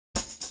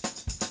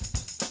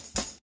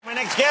My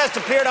next guest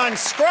appeared on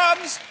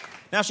Scrubs.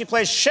 Now she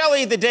plays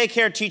Shelley, the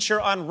daycare teacher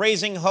on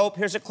Raising Hope.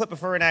 Here's a clip of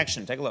her in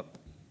action. Take a look.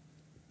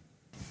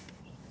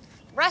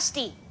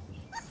 Rusty.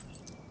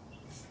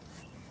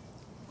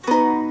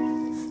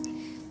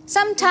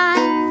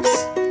 Sometimes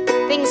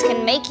things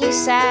can make you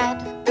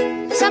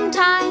sad.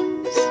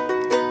 Sometimes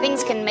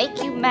things can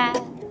make you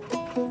mad.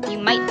 You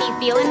might be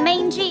feeling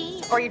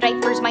mangy, or your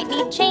diapers might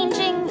need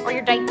changing, or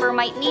your diaper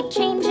might need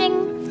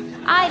changing.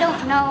 I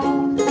don't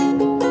know.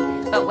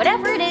 But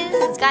whatever it is,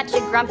 it's got you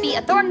grumpy,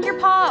 a thorn in your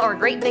paw, or a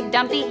great big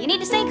dumpy. You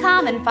need to stay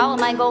calm and follow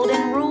my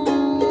golden rule.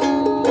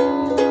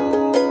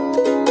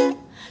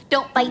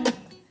 Don't bite.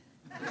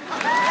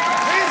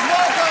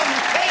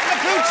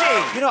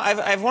 You know,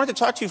 I've wanted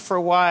to talk to you for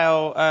a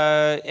while,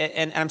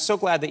 and I'm so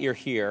glad that you're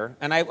here.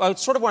 And I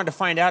sort of wanted to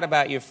find out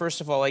about you, first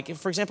of all. Like,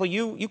 for example,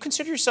 you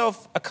consider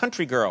yourself a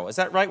country girl. Is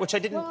that right? Which I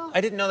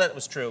didn't know that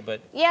was true,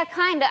 but... Yeah,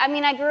 kind of. I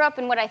mean, I grew up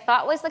in what I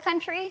thought was the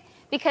country,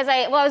 because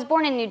I was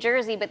born in New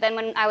Jersey, but then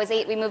when I was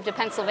 8, we moved to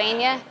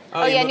Pennsylvania.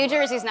 Oh yeah, New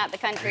Jersey's not the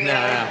country. No,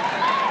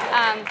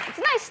 right? It's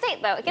a nice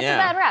state, though. It gets a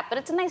bad rap, but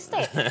it's a nice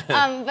state.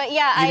 But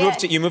yeah,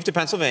 you moved to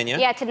Pennsylvania?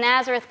 Yeah, to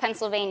Nazareth,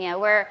 Pennsylvania,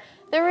 where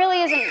there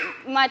really isn't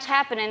much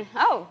happening.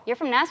 Oh, you're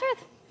from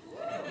Nazareth?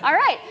 All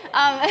right.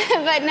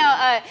 But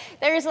no,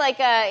 there's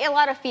like a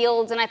lot of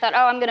fields, and I thought,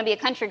 oh, I'm going to be a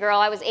country girl.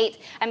 I was 8.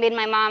 I made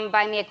my mom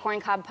buy me a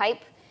corncob pipe,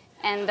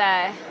 and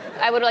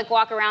I would like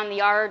walk around the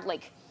yard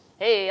like,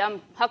 hey,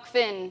 I'm Huck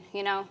Finn,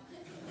 you know.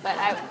 But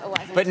I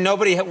wasn't. But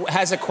nobody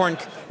has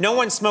no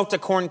one smoked a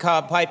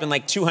corncob pipe in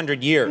like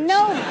 200 years.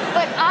 No,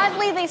 but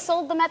oddly, they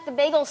sold them at the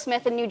Bagel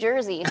Smith in New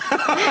Jersey.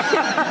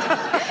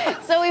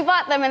 So we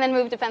bought them and then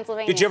moved to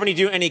Pennsylvania. Did you ever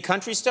do any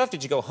country stuff?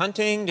 Did you go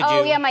hunting?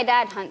 Yeah, my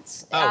dad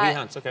hunts. Oh, he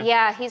hunts, okay.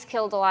 Yeah, he's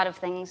killed a lot of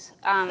things.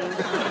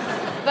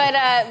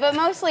 But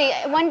mostly,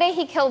 one day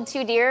he killed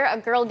 2 deer, a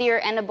girl deer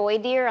and a boy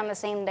deer on the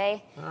same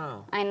day.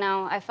 Oh. I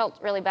know, I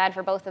felt really bad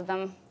for both of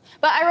them.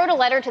 But I wrote a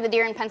letter to the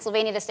deer in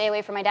Pennsylvania to stay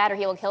away from my dad or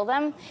he will kill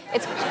them.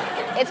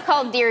 It's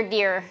called Dear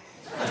Deer.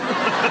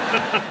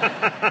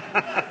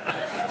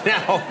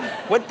 Now,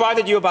 what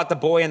bothered you about the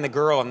boy and the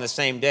girl on the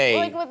same day?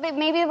 Well, like,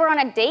 maybe they were on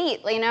a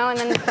date, you know, and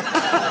then...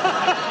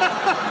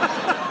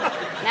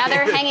 Now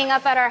they're hanging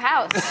up at our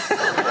house.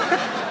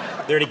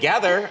 They're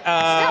together. Still,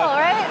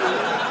 right?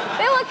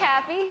 They look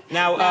happy.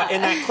 Now,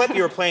 in that clip,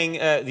 you were playing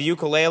the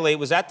ukulele.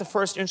 Was that the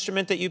first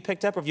instrument that you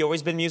picked up, or have you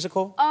always been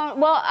musical?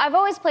 Well, I've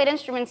always played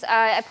instruments.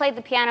 I played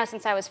the piano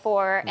since I was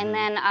 4, and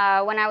then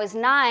when I was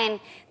 9,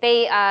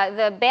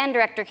 the band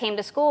director came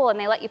to school, and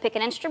they let you pick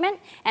an instrument,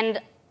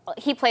 and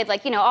he played,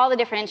 like, you know, all the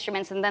different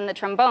instruments, and then the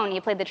trombone.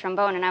 He played the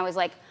trombone, and I was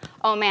like,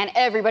 oh, man,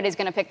 everybody's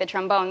going to pick the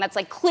trombone. That's,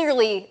 like,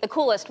 clearly the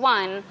coolest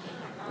one.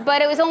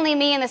 But it was only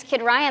me and this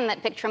kid Ryan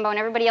that picked trombone.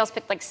 Everybody else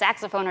picked like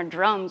saxophone or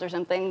drums or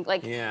something.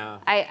 Like, yeah.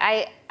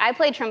 I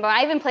played trombone.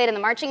 I even played in the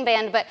marching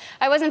band, but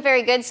I wasn't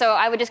very good, so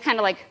I would just kind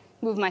of like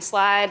move my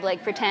slide,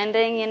 like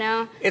pretending, you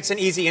know. It's an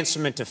easy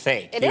instrument to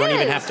fake. It you is. Don't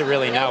even have to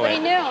really know it.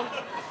 Nobody knew.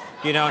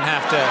 You don't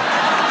have to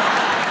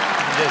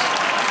just.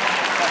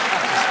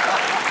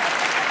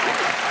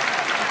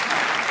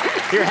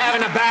 If you're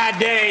having a bad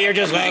day, you're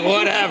just like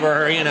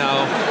whatever, you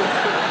know.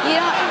 You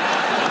don't.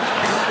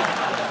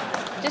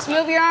 Just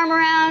move your arm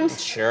around.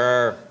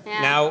 Sure.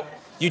 Yeah. Now,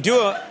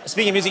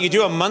 speaking of music, you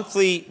do a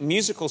monthly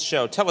musical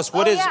show. Tell us,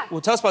 well,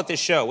 tell us about this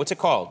show. What's it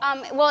called?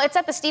 Well, it's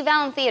at the Steve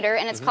Allen Theater,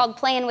 and it's called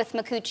Playin with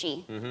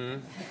Micucci.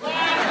 But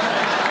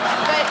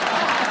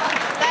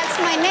that's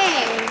my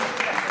name,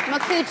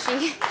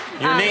 Micucci.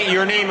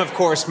 Your name, of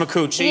course,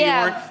 Micucci.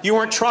 Yeah. You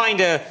weren't trying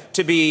to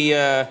be,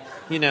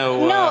 you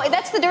know... No,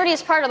 that's the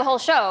dirtiest part of the whole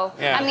show.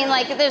 Yeah. I mean,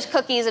 like, there's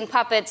cookies and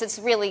puppets. It's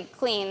really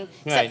clean,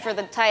 except for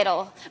the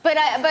title. But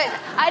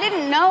I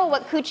didn't know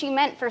what coochie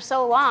meant for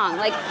so long.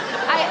 Like,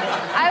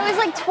 I was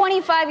like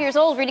 25 years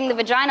old reading the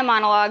vagina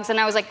monologues, and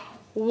I was like,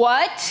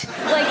 what?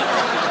 Like...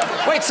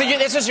 Wait, so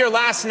this is your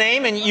last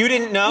name, and you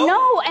didn't know?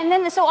 No, and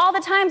then, so all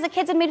the times the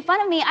kids had made fun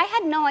of me, I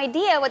had no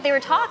idea what they were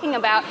talking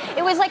about.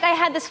 It was like I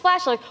had this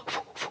flash, like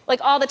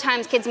all the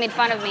times kids made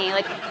fun of me.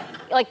 Like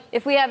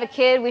if we have a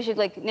kid, we should,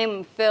 like, name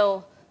him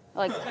Phil.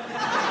 Like... Or like,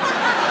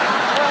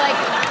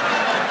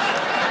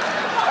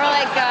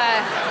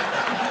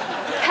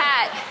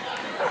 Pat.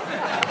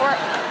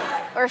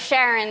 Or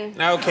Sharon.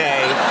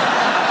 Okay.